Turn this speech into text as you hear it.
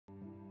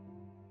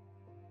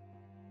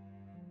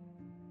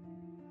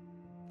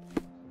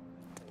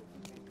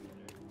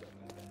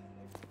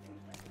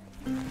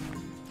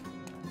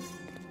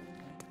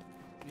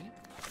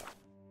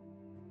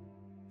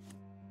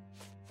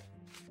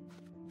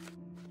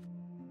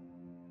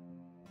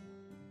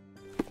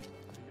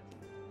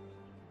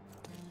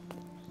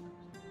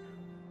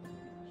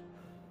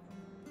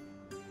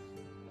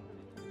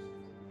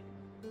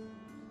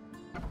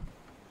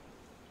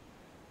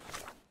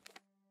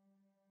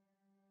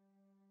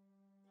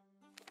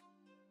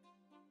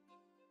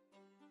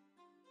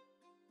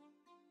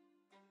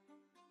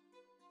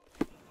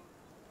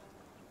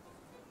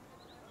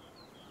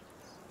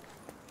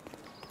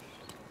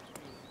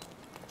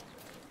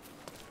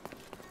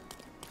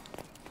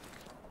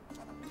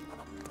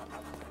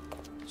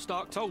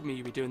Stark told me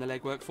you'd be doing the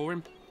legwork for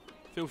him.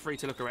 Feel free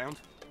to look around.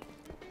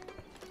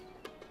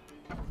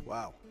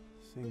 Wow,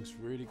 things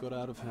really got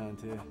out of hand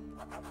here.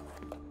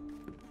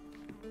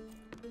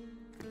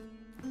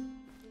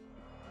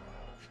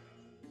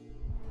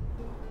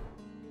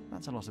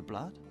 That's a lot of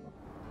blood.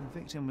 The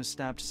victim was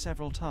stabbed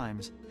several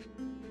times.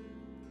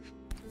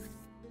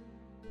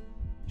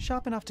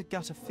 Sharp enough to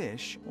gut a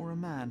fish or a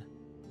man.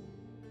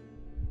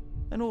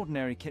 An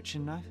ordinary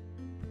kitchen knife.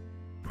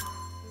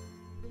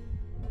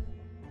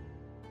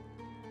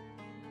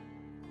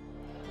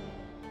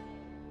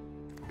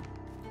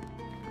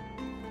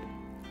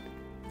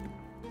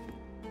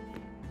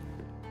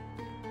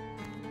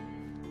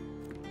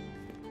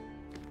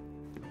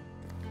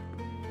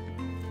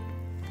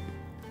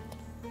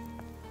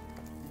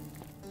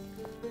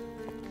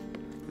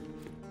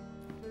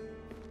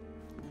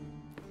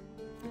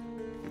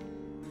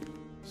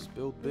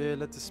 Spilled beer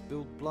led to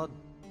spilled blood.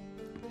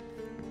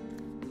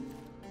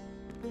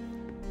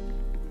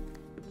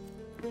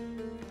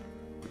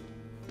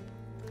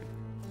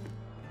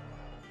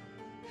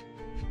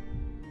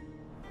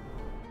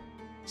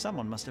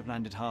 Someone must have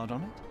landed hard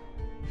on it.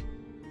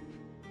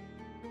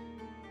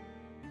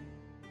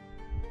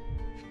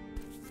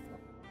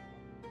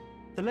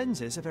 The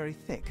lenses are very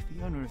thick.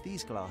 The owner of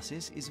these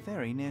glasses is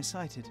very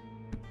nearsighted.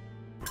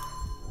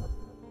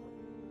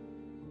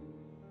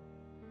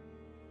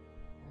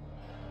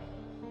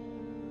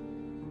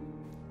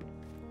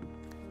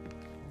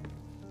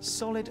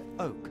 Solid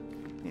oak.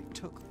 It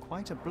took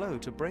quite a blow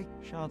to break.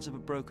 Shards of a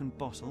broken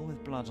bottle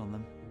with blood on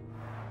them.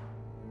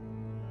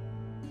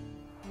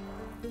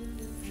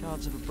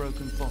 Shards of a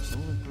broken bottle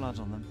with blood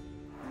on them.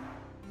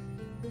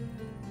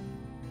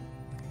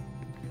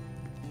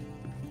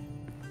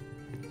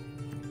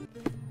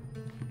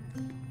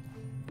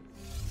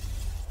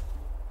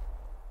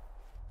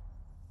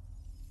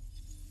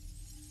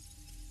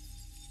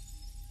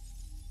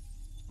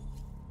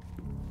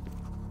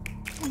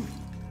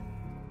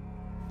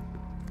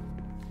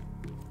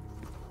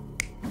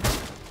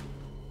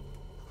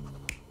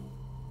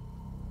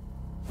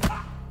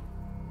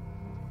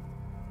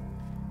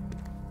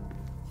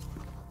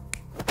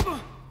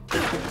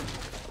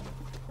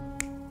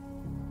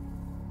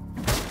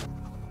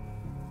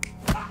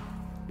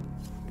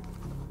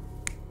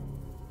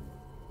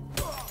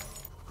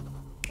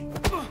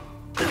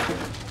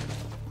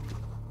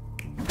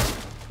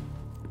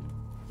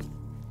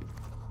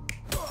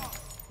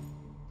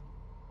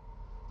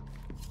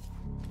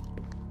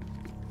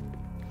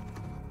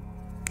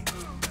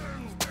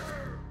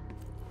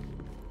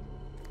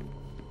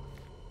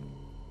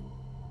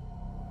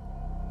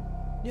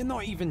 You're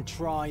not even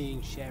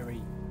trying,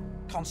 Sherry.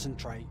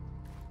 Concentrate.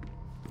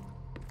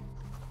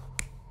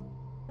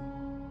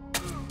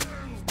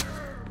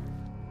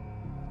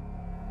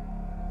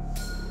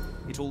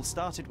 It all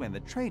started when the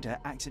trader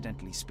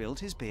accidentally spilled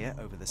his beer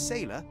over the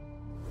sailor.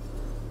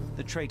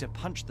 The trader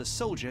punched the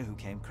soldier who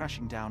came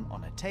crashing down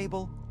on a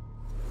table.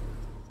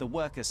 The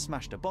worker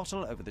smashed a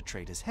bottle over the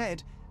trader's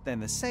head,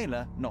 then the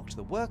sailor knocked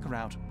the worker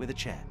out with a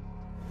chair.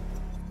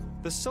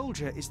 The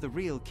soldier is the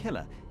real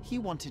killer. He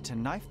wanted to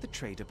knife the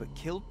trader but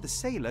killed the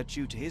sailor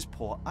due to his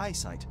poor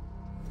eyesight.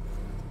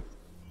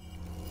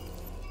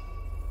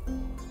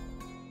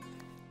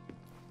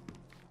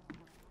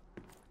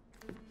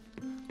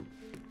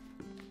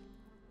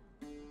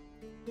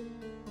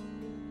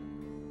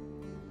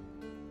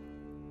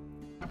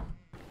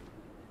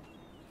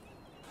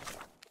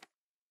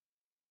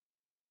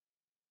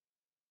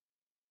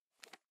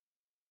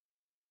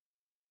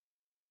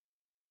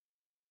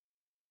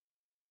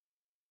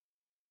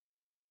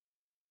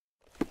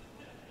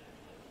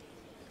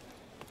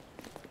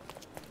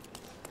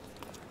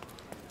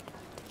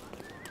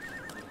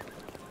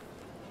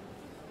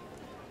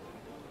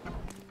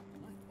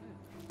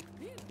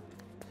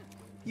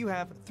 You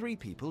have 3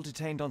 people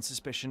detained on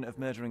suspicion of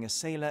murdering a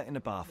sailor in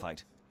a bar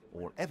fight.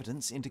 All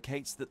evidence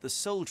indicates that the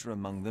soldier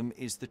among them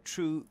is the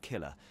true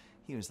killer.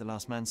 He was the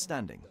last man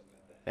standing.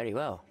 Very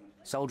well.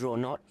 Soldier or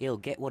not, he'll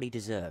get what he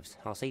deserves.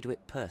 I'll see to it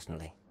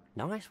personally.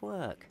 Nice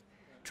work.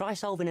 Try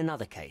solving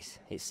another case.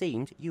 It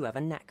seems you have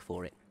a knack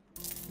for it.